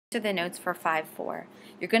are the notes for 5-4.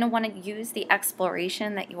 You're going to want to use the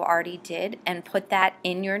exploration that you already did and put that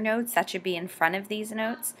in your notes. That should be in front of these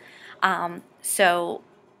notes.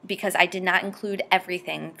 Because I did not include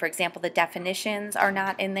everything. For example, the definitions are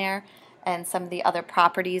not in there and some of the other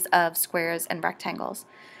properties of squares and rectangles.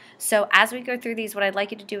 So as we go through these, what I'd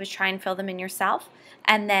like you to do is try and fill them in yourself,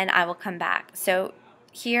 and then I will come back. So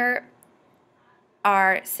here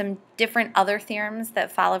are some different other theorems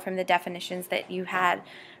that follow from the definitions that you had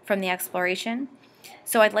from the exploration.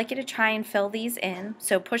 So I'd like you to try and fill these in.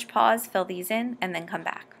 So push pause, fill these in, and then come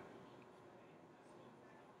back.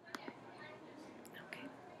 Okay.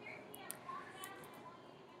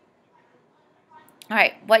 All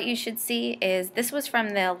right, what you should see is this was from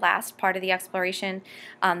the last part of the exploration.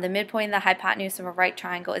 The midpoint of the hypotenuse of a right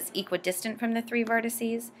triangle is equidistant from the three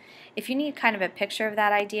vertices. If you need kind of a picture of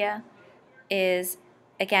that idea, is,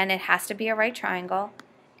 again, it has to be a right triangle,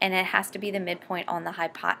 and it has to be the midpoint on the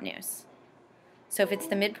hypotenuse. So if it's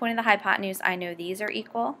the midpoint of the hypotenuse, I know these are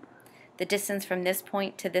equal. The distance from this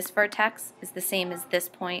point to this vertex is the same as this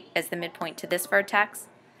point as the midpoint to this vertex.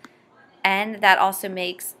 And that also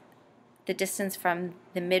makes the distance from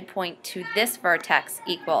the midpoint to this vertex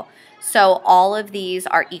equal. So all of these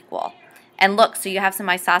are equal. And look, so you have some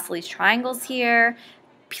isosceles triangles here.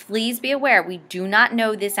 Please be aware, we do not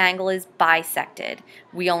know this angle is bisected.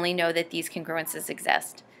 We only know that these congruences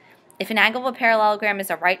exist. If an angle of a parallelogram is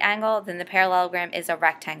a right angle, then the parallelogram is a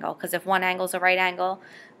rectangle, because if one angle is a right angle,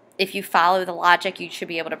 if you follow the logic, you should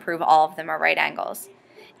be able to prove all of them are right angles.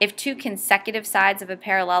 If two consecutive sides of a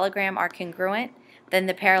parallelogram are congruent, then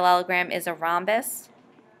the parallelogram is a rhombus.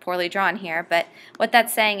 Poorly drawn here, but what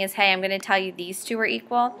that's saying is, hey, I'm going to tell you these two are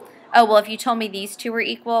equal. Oh, well, if you told me these two are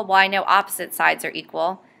equal, well, I know opposite sides are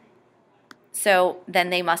equal. So then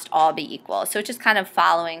they must all be equal. So it's just kind of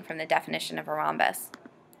following from the definition of a rhombus.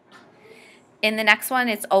 In the next one,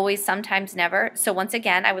 it's always, sometimes, never. So once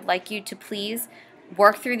again, I would like you to please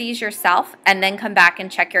work through these yourself and then come back and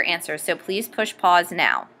check your answers. So please push pause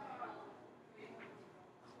now.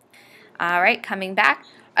 All right, coming back.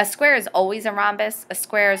 A square is always a rhombus. A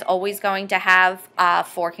square is always going to have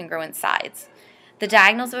 4 congruent sides. The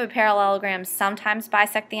diagonals of a parallelogram sometimes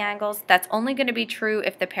bisect the angles. That's only going to be true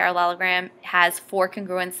if the parallelogram has 4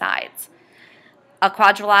 congruent sides. A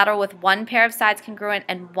quadrilateral with 1 pair of sides congruent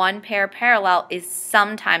and 1 pair parallel is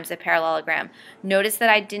sometimes a parallelogram. Notice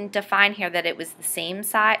that I didn't define here that it was the same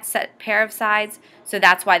pair of sides, so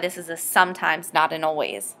that's why this is a sometimes, not an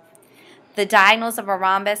always. The diagonals of a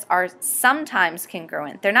rhombus are sometimes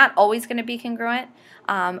congruent. They're not always going to be congruent.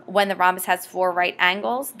 When the rhombus has 4 right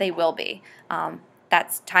angles, they will be.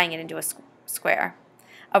 That's tying it into a square.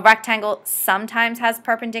 A rectangle sometimes has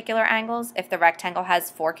perpendicular angles. If the rectangle has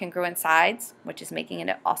 4 congruent sides, which is making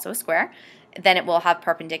it also a square, then it will have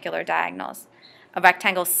perpendicular diagonals. A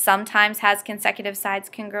rectangle sometimes has consecutive sides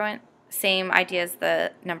congruent. Same idea as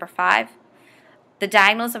the number 5. The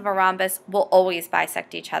diagonals of a rhombus will always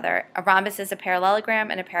bisect each other. A rhombus is a parallelogram,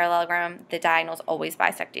 and a parallelogram, the diagonals always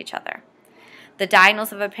bisect each other. The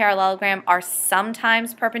diagonals of a parallelogram are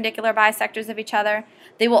sometimes perpendicular bisectors of each other.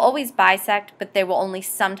 They will always bisect, but they will only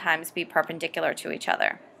sometimes be perpendicular to each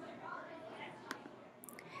other.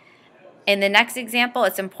 In the next example,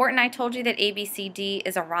 it's important I told you that ABCD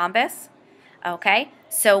is a rhombus. Okay,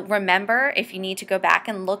 so remember, if you need to go back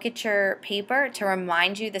and look at your paper to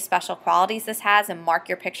remind you the special qualities this has and mark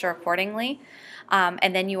your picture accordingly,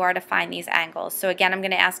 and then you are to find these angles. So again, I'm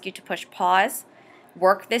going to ask you to push pause,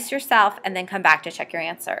 work this yourself, and then come back to check your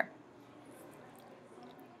answer.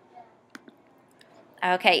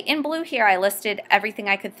 Okay, in blue here I listed everything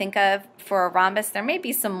I could think of for a rhombus. There may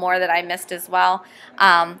be some more that I missed as well.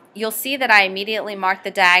 You'll see that I immediately marked the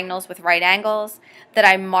diagonals with right angles, that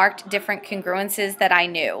I marked different congruences that I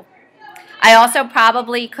knew. I also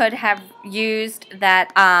probably could have used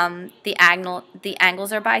that the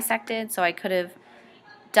angles are bisected, so I could have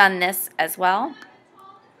done this as well,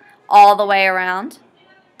 all the way around.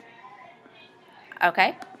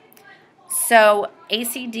 Okay. So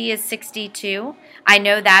ACD is 62. I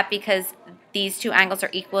know that because these two angles are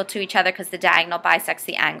equal to each other because the diagonal bisects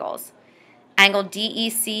the angles. Angle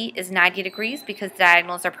DEC is 90 degrees because the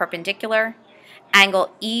diagonals are perpendicular.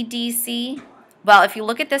 Angle EDC, well, if you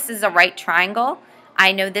look at this as a right triangle,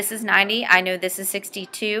 I know this is 90, I know this is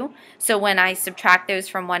 62. So when I subtract those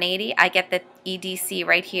from 180, I get that EDC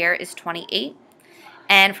right here is 28.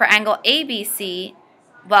 And for angle ABC,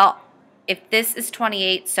 well, if this is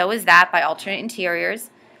 28, so is that by alternate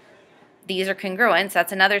interiors. These are congruent, so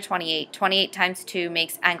that's another 28. 28 times 2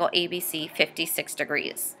 makes angle ABC 56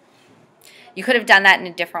 degrees. You could have done that in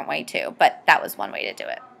a different way too, but that was one way to do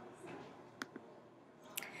it.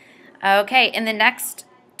 Okay, in the next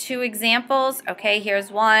 2 examples. Okay,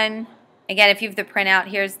 here's one. Again, if you have the printout,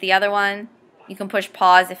 here's the other one. You can push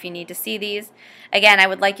pause if you need to see these. Again, I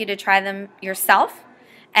would like you to try them yourself,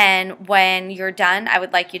 and when you're done, I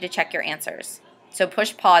would like you to check your answers. So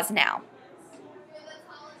push pause now.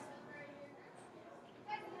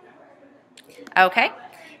 Okay,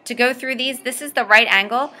 to go through these, this is the right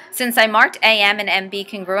angle. Since I marked AM and MB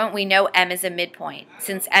congruent, we know M is a midpoint.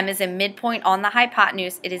 Since M is a midpoint on the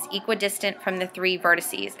hypotenuse, it is equidistant from the 3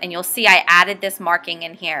 vertices. And you'll see I added this marking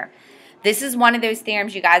in here. This is one of those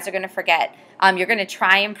theorems you guys are going to forget. You're going to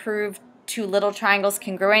try and prove 2 little triangles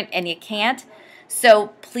congruent, and you can't. So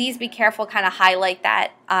please be careful, kind of highlight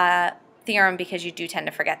that theorem, because you do tend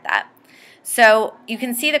to forget that. So you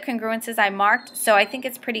can see the congruences I marked. So I think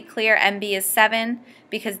it's pretty clear. MB is 7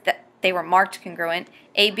 because they were marked congruent.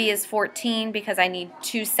 AB is 14 because I need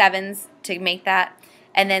 2 7s to make that.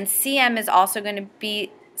 And then CM is also going to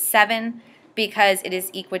be 7 because it is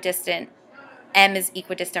equidistant. M is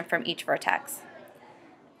equidistant from each vertex.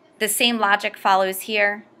 The same logic follows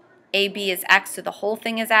here. AB is X, so the whole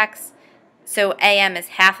thing is X. So AM is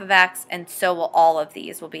half of X, and so will all of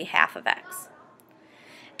these will be half of X.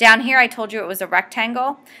 Down here I told you it was a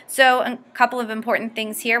rectangle. So a couple of important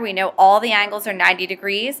things here. We know all the angles are 90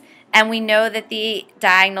 degrees, and we know that the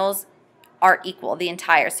diagonals are equal, the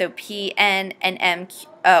entire. So PN and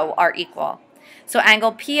MO are equal. So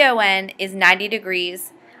angle PON is 90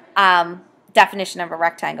 degrees. Definition of a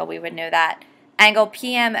rectangle, we would know that. Angle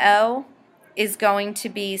PMO is going to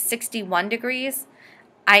be 61 degrees.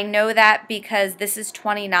 I know that because this is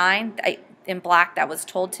 29. In black, that was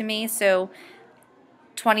told to me. So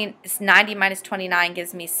 90 minus 29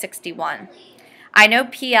 gives me 61. I know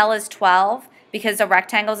PL is 12 because a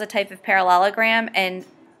rectangle is a type of parallelogram and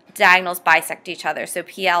diagonals bisect each other. So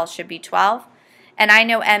PL should be 12. And I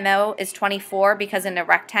know MO is 24 because in a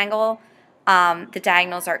rectangle, the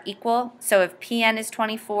diagonals are equal. So if PN is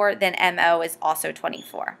 24, then MO is also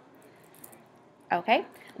 24. Okay.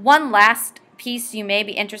 One last piece you may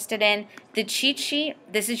be interested in, the cheat sheet.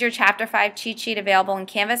 This is your Chapter 5 cheat sheet available in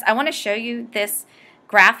Canvas. I want to show you this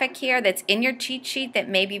graphic here that's in your cheat sheet that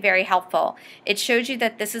may be very helpful. It shows you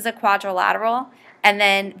that this is a quadrilateral, and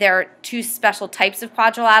then there are 2 special types of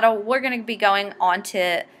quadrilateral. We're going to be going on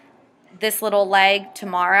to this little leg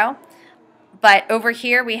tomorrow. But over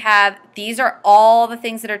here we have, these are all the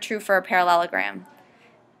things that are true for a parallelogram.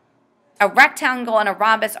 A rectangle and a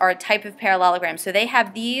rhombus are a type of parallelogram. So they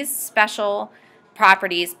have these special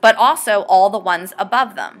properties, but also all the ones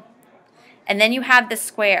above them. And then you have the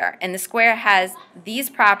square, and the square has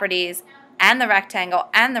these properties, and the rectangle,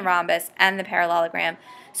 and the rhombus, and the parallelogram.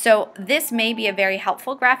 So this may be a very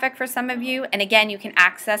helpful graphic for some of you, and again, you can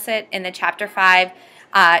access it in the Chapter 5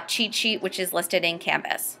 cheat sheet, which is listed in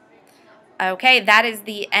Canvas. Okay, that is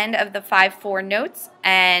the end of the 5-4 notes,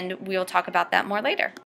 and we'll talk about that more later.